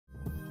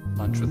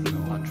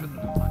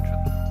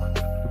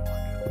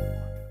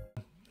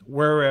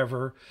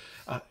wherever,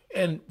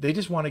 and they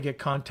just want to get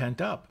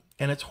content up,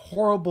 and it's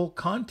horrible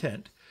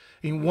content.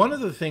 I mean, one of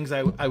the things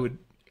I would,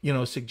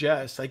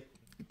 suggest, like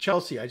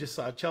Chelsea, I just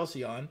saw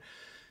Chelsea on,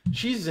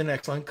 she's an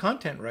excellent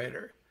content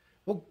writer.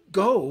 Well,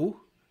 go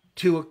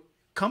to a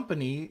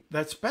company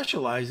that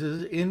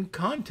specializes in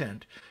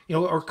content,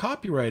 or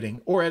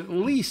copywriting, or at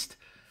least,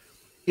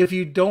 if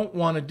you don't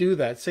want to do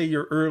that, say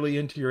you're early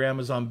into your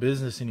Amazon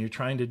business and you're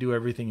trying to do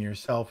everything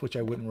yourself, which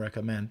I wouldn't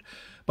recommend,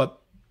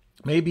 but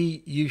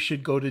maybe you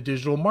should go to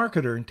Digital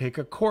Marketer and take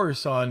a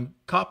course on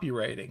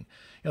copywriting.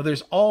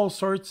 There's all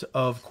sorts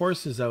of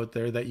courses out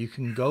there that you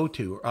can go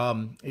to.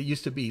 It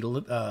used to be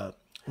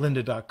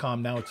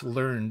lynda.com. Now it's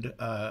Learned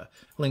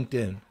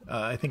LinkedIn.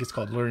 I think it's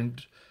called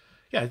Learned.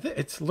 Yeah,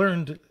 it's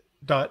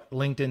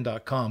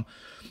learned.linkedin.com.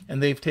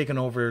 And they've taken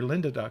over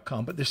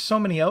lynda.com. But there's so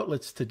many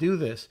outlets to do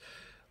this.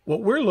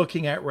 What we're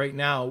looking at right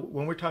now,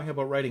 when we're talking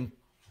about writing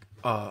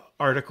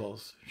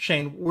articles,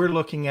 Shane, we're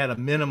looking at a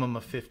minimum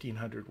of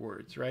 1,500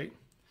 words, right?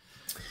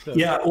 So,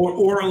 yeah,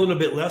 or a little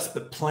bit less,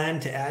 but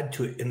plan to add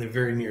to it in the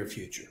very near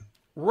future.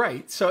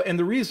 Right. So, and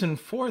the reason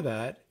for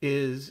that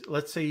is,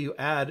 let's say you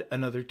add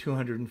another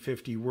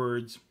 250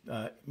 words,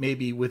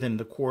 maybe within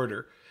the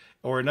quarter,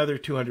 or another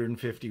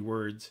 250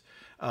 words.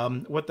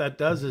 What that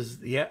does is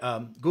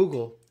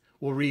Google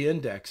will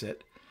re-index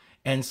it.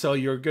 And so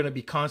you're going to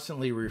be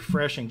constantly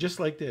refreshing, just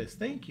like this.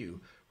 Thank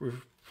you.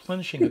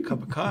 Replenishing a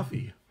cup of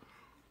coffee.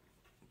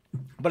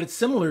 But it's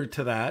similar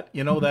to that,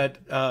 that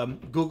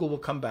Google will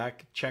come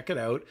back, check it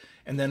out,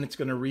 and then it's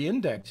going to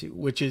re-index you,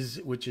 which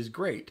is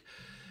great.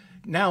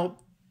 Now,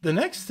 the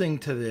next thing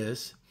to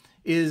this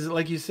is,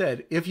 like you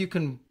said, if you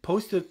can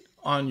post it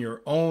on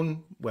your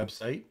own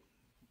website,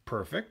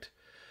 perfect.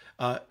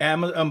 By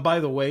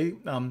the way,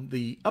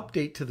 the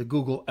update to the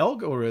Google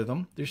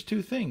algorithm, there's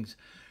two things.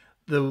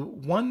 The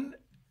one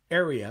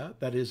area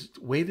that is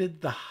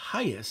weighted the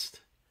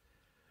highest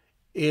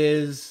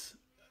is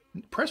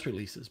press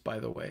releases, by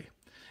the way.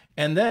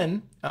 And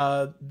then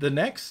the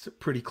next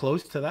pretty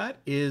close to that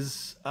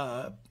is,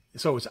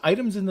 so it's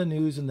items in the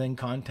news and then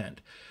content.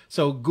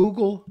 So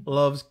Google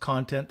loves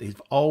content.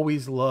 They've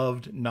always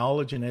loved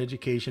knowledge and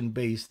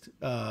education-based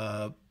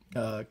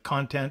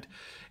content.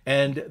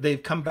 And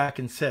they've come back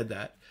and said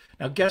that.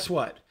 Now, guess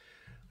what?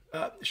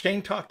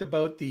 Shane talked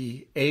about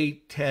the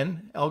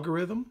A10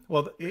 algorithm.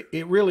 Well,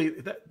 it really,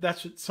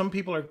 that's what some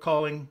people are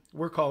calling,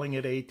 we're calling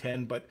it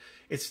A10, but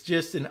it's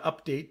just an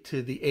update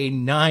to the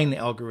A9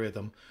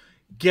 algorithm.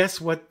 Guess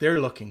what they're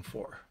looking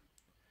for?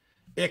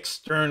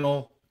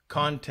 External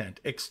content,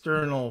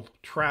 external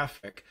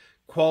traffic,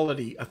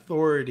 quality,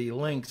 authority,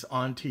 links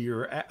onto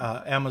your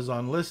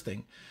Amazon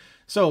listing.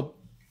 So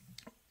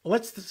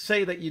let's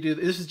say that you do,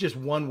 this is just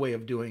one way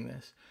of doing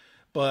this.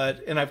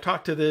 But, and I've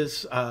talked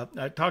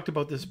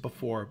about this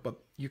before, but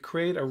you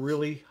create a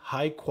really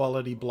high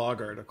quality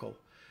blog article.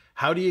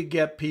 How do you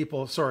get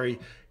people, sorry,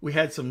 we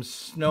had some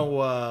snow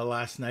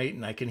last night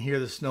and I can hear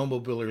the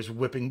snowmobilers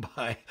whipping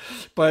by,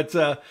 but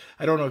I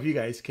don't know if you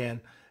guys can.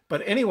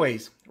 But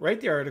anyways, write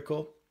the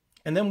article,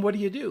 and then what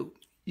do?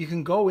 You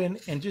can go in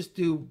and just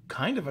do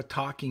kind of a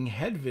talking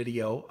head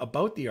video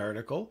about the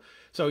article.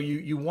 So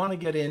you want to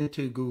get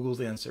into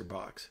Google's answer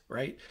box,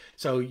 right?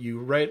 So you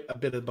write a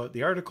bit about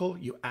the article,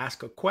 you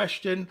ask a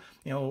question,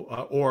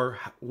 or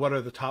what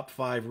are the top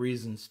 5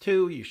 reasons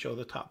to? You show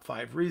the top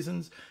 5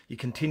 reasons. You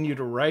continue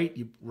to write,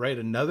 you write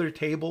another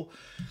table,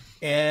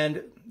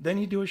 and then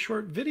you do a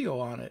short video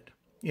on it.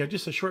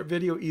 Just a short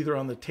video either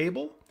on the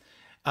table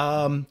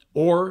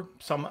or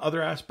some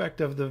other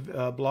aspect of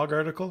the blog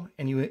article,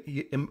 and you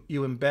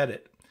embed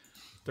it.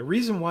 The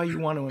reason why you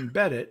want to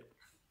embed it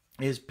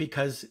is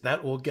because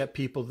that will get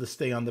people to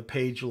stay on the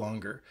page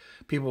longer.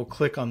 People will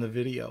click on the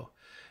video.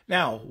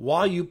 Now,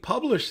 while you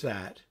publish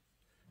that,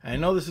 I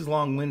know this is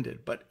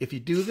long-winded, but if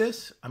you do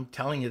this, I'm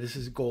telling you, this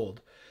is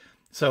gold.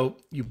 So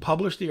you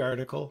publish the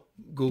article,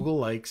 Google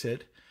likes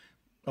it.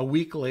 A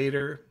week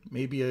later,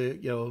 maybe a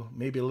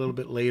little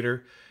bit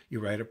later,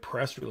 you write a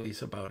press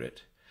release about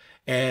it.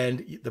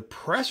 And the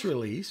press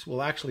release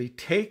will actually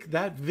take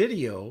that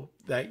video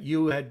that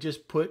you had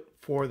just put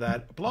for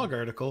that blog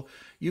article.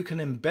 You can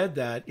embed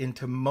that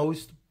into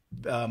most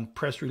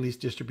press release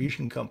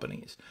distribution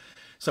companies.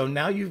 So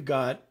now you've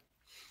got,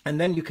 and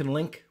then you can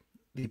link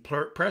the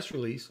press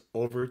release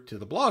over to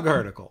the blog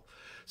article.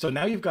 So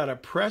now you've got a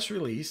press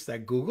release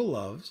that Google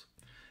loves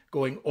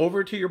going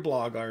over to your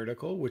blog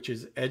article, which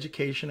is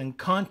education and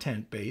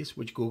content based,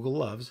 which Google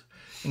loves.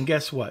 And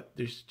guess what?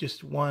 There's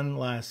just one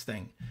last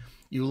thing.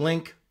 You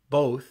link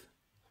both,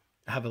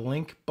 have a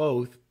link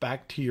both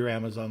back to your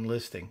Amazon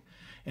listing,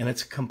 and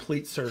it's a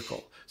complete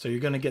circle. So you're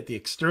going to get the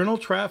external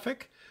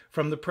traffic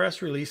from the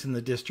press release and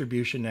the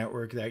distribution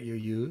network that you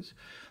use.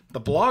 The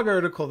blog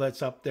article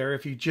that's up there,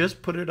 if you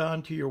just put it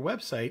onto your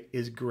website,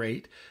 is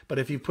great. But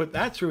if you put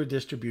that through a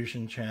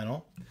distribution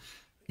channel,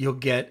 you'll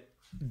get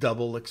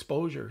double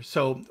exposure.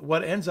 So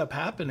what ends up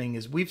happening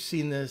is, we've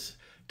seen this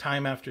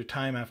time after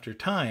time after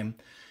time,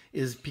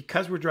 is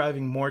because we're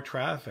driving more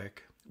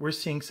traffic, we're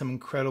seeing some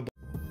incredible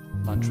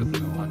Lunch with the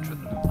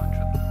moon.